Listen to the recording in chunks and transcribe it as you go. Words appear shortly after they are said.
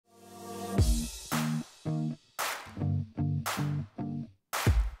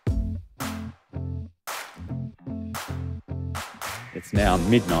It's now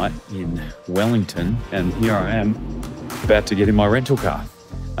midnight in Wellington, and here I am about to get in my rental car.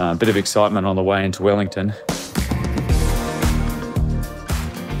 A bit of excitement on the way into Wellington.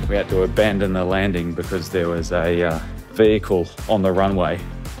 We had to abandon the landing because there was a vehicle on the runway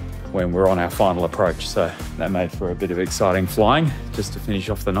when we're on our final approach. So that made for a bit of exciting flying just to finish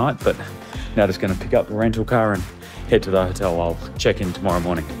off the night. But now just going to pick up the rental car and head to the hotel. I'll check in tomorrow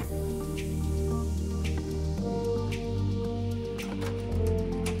morning.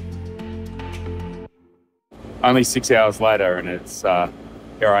 Only 6 hours later, and it's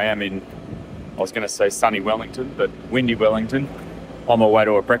here I am in, I was going to say sunny Wellington, but windy Wellington, on my way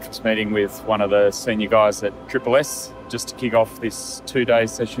to a breakfast meeting with one of the senior guys at SSS, just to kick off this 2-day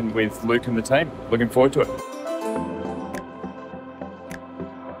session with Luke and the team. Looking forward to it.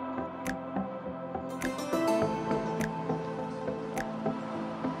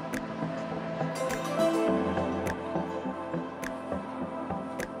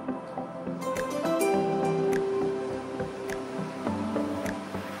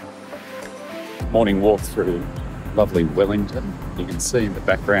 Morning walk through lovely Wellington. You can see in the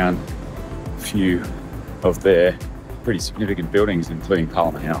background a few of their pretty significant buildings, including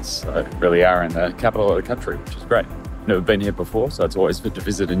Parliament House. So really are in the capital of the country, which is great. Never been here before, so it's always good to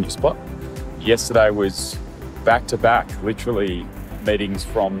visit a new spot. Yesterday was back-to-back, literally meetings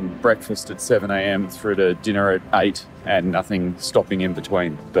from breakfast at 7 a.m. through to dinner at 8 and nothing stopping in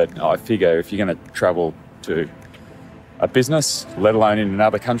between. But I figure if you're going to travel to a business, let alone in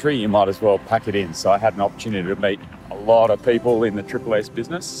another country, you might as well pack it in. So I had an opportunity to meet a lot of people in the SSS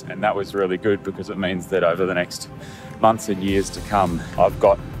business, and that was really good because it means that over the next months and years to come, I've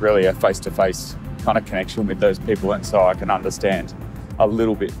got really a face-to-face kind of connection with those people, and so I can understand a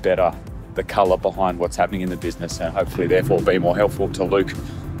little bit better the colour behind what's happening in the business, and hopefully therefore be more helpful to Luke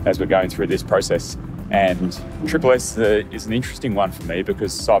as we're going through this process. And SSS is an interesting one for me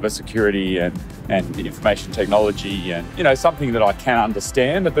because cybersecurity and information technology and, you know, something that I can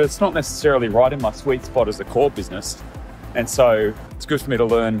understand, but it's not necessarily right in my sweet spot as a core business. And so it's good for me to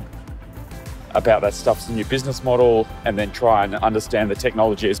learn about that stuff as a new business model and then try and understand the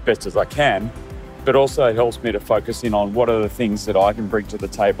technology as best as I can. But also it helps me to focus in on what are the things that I can bring to the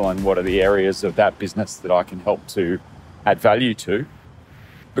table and what are the areas of that business that I can help to add value to.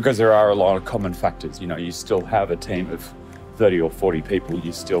 Because there are a lot of common factors. You know, you still have a team of 30 or 40 people.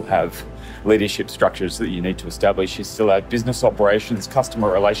 You still have leadership structures that you need to establish. You still have business operations, customer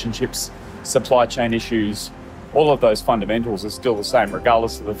relationships, supply chain issues. All of those fundamentals are still the same,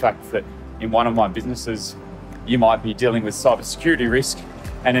 regardless of the fact that in one of my businesses, you might be dealing with cybersecurity risk,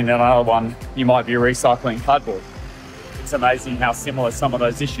 and in another one, you might be recycling cardboard. It's amazing how similar some of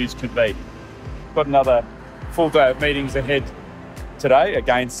those issues could be. Got another full day of meetings ahead today,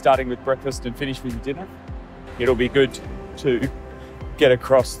 again starting with breakfast and finish with dinner. It'll be good to get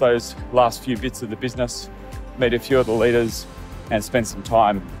across those last few bits of the business, meet a few of the leaders and spend some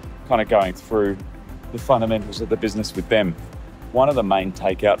time kind of going through the fundamentals of the business with them. One of the main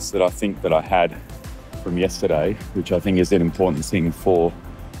takeouts that I think that I had from yesterday, which I think is an important thing for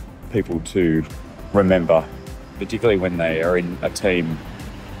people to remember, particularly when they are in a team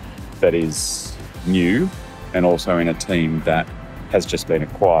that is new and also in a team that has just been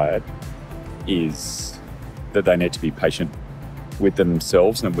acquired, is that they need to be patient with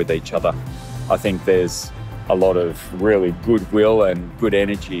themselves and with each other. I think there's a lot of really goodwill and good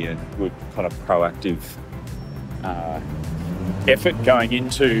energy and good kind of proactive effort going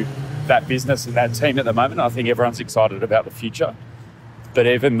into that business and that team at the moment. I think everyone's excited about the future. But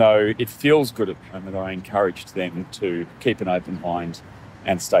even though it feels good at the moment, I encourage them to keep an open mind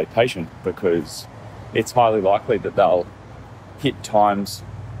and stay patient, because it's highly likely that they'll hit times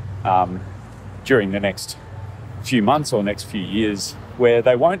during the next few months or next few years where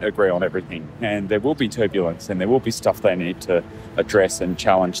they won't agree on everything, and there will be turbulence and there will be stuff they need to address and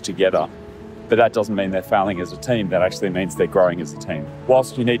challenge together. But that doesn't mean they're failing as a team. That actually means they're growing as a team.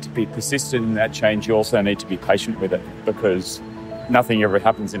 Whilst you need to be persistent in that change, you also need to be patient with it, because nothing ever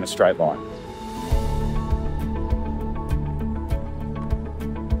happens in a straight line.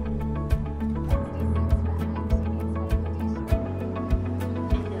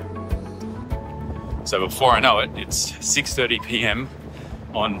 So before I know it, it's 6:30 p.m.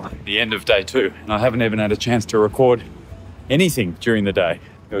 on the end of day 2, and I haven't even had a chance to record anything during the day.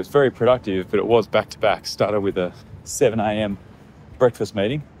 It was very productive, but it was back-to-back. Started with a 7 a.m. breakfast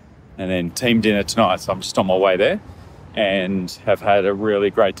meeting and then team dinner tonight. So I'm just on my way there and have had a really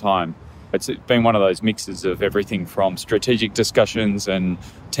great time. It's been one of those mixes of everything from strategic discussions and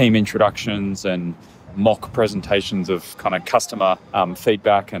team introductions and mock presentations of kind of customer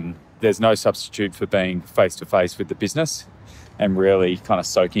feedback, and there's no substitute for being face-to-face with the business and really kind of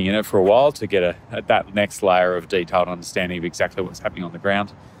soaking in it for a while to get that next layer of detailed understanding of exactly what's happening on the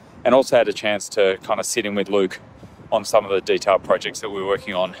ground. And also had a chance to kind of sit in with Luke on some of the detailed projects that we're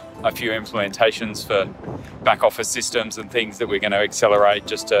working on, a few implementations for back office systems and things that we're going to accelerate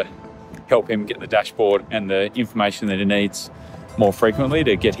just to help him get the dashboard and the information that he needs more frequently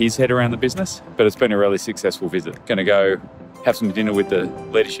to get his head around the business. But it's been a really successful visit. Going to go have some dinner with the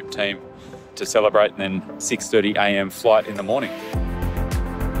leadership team to celebrate, and then 6:30 a.m. flight in the morning.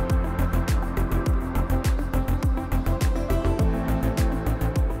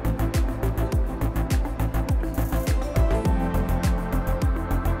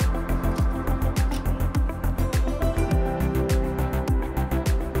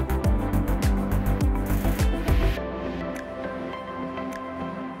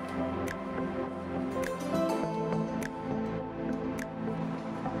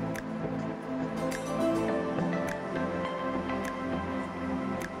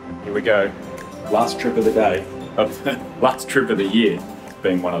 Here we go. Last trip of the day, last trip of the year,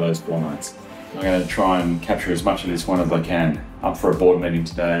 being one of those 4 nights. I'm going to try and capture as much of this one as I can. Up for a board meeting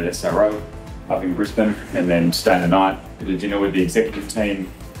today at SRO up in Brisbane, and then stay the night, get a dinner with the executive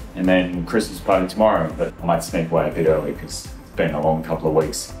team, and then Christmas party tomorrow. But I might sneak away a bit early because it's been a long couple of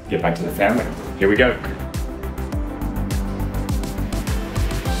weeks. Get back to the family. Here we go.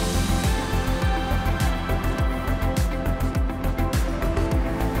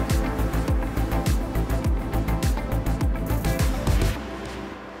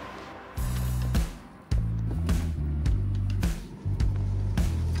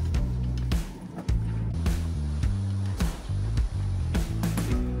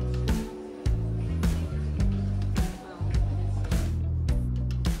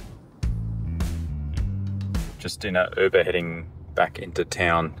 Just in an Uber heading back into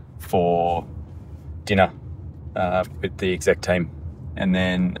town for dinner with the exec team, and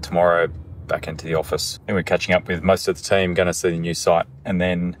then tomorrow back into the office. And we're catching up with most of the team, going to see the new site, and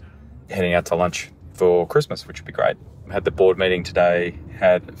then heading out to lunch for Christmas, which would be great. Had the board meeting today,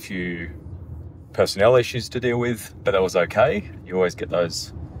 had a few personnel issues to deal with, but that was okay. You always get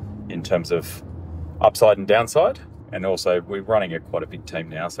those in terms of upside and downside. And also, we're running quite a big team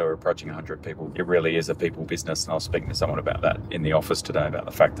now, so we're approaching 100 people. It really is a people business, and I was speaking to someone about that in the office today, about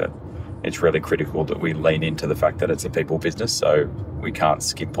the fact that it's really critical that we lean into the fact that it's a people business, so we can't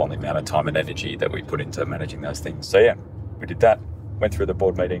skimp on the amount of time and energy that we put into managing those things. So yeah, we did that, went through the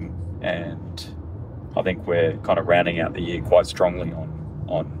board meeting, and I think we're kind of rounding out the year quite strongly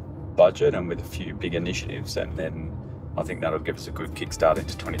on budget and with a few big initiatives, and then I think that'll give us a good kickstart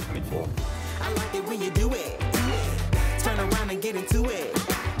into 2024. I like it when you do it. Turn around and get into it.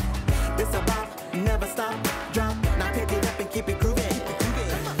 This about never stop, drop, now pick it up and keep it grooving.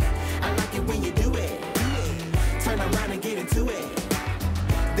 I like it when you do it. Turn around and get into it.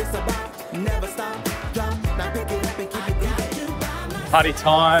 This about never stop, drop, now pick it up and keep it grooving. Party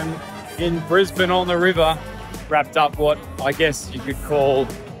time in Brisbane on the river. Wrapped up what I guess you could call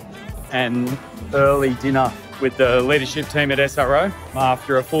an early dinner with the leadership team at SRO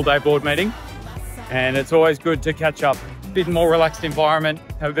after a full day board meeting. And it's always good to catch up, a bit more relaxed environment,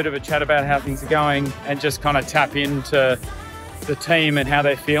 have a bit of a chat about how things are going, and just kind of tap into the team and how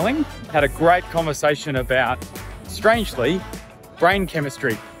they're feeling. Had a great conversation about, strangely, brain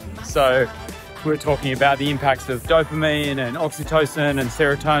chemistry. So we were talking about the impacts of dopamine and oxytocin and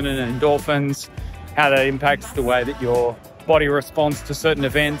serotonin and endorphins, how that impacts the way that your body responds to certain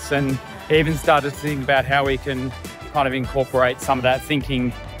events, and even started to think about how we can kind of incorporate some of that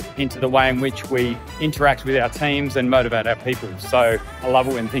thinking into the way in which we interact with our teams and motivate our people. So I love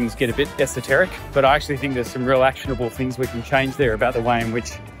it when things get a bit esoteric, but I actually think there's some real actionable things we can change there about the way in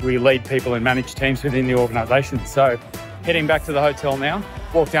which we lead people and manage teams within the organisation. So heading back to the hotel now,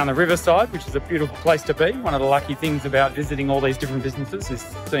 walk down the riverside, which is a beautiful place to be. One of the lucky things about visiting all these different businesses is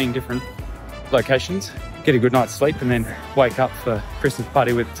seeing different locations, get a good night's sleep, and then wake up for Christmas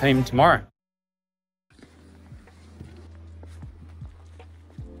party with the team tomorrow.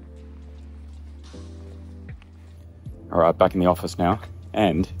 All right, back in the office now,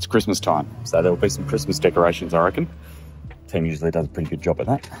 and it's Christmas time, so there'll be some Christmas decorations, I reckon. The team usually does a pretty good job at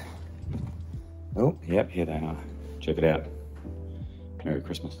that. Oh, yep, here they are. Check it out. Merry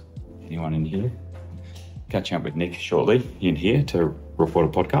Christmas. Anyone in here? Catching up with Nick shortly in here to record a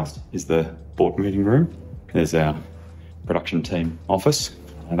podcast is the board meeting room. There's our production team office,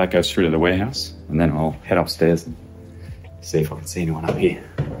 and that goes through to the warehouse, and then I'll head upstairs and see if I can see anyone up here.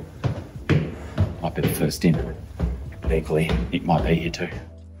 Might be the first in. Equally, Nick might be here too.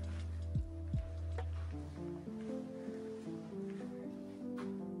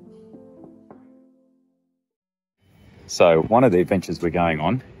 So one of the adventures we're going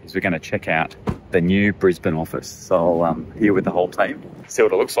on is we're going to check out the new Brisbane office. So I'm here with the whole team, see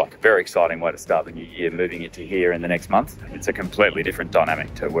what it looks like. Very exciting way to start the new year, moving into here in the next month. It's a completely different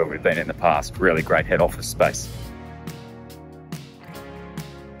dynamic to where we've been in the past. Really great head office space.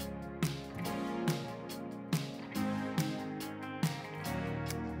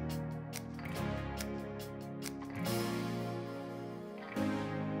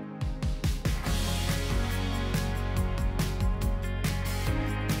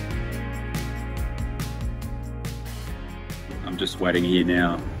 I'm just waiting here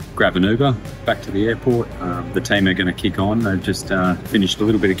now, grab an Uber back to the airport. The team are going to kick on. They've just finished a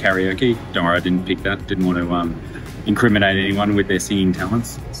little bit of karaoke. Don't worry, I didn't pick that. Didn't want to incriminate anyone with their singing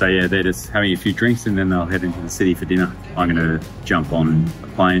talents. So yeah, they're just having a few drinks and then they'll head into the city for dinner. I'm going to jump on a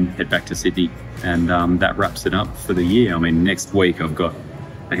plane, head back to Sydney, and that wraps it up for the year. I mean, next week I've got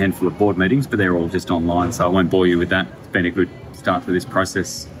a handful of board meetings, but they're all just online, so I won't bore you with that. It's been a good start to this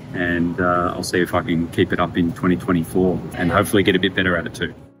process, and I'll see if I can keep it up in 2024 and hopefully get a bit better at it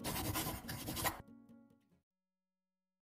too.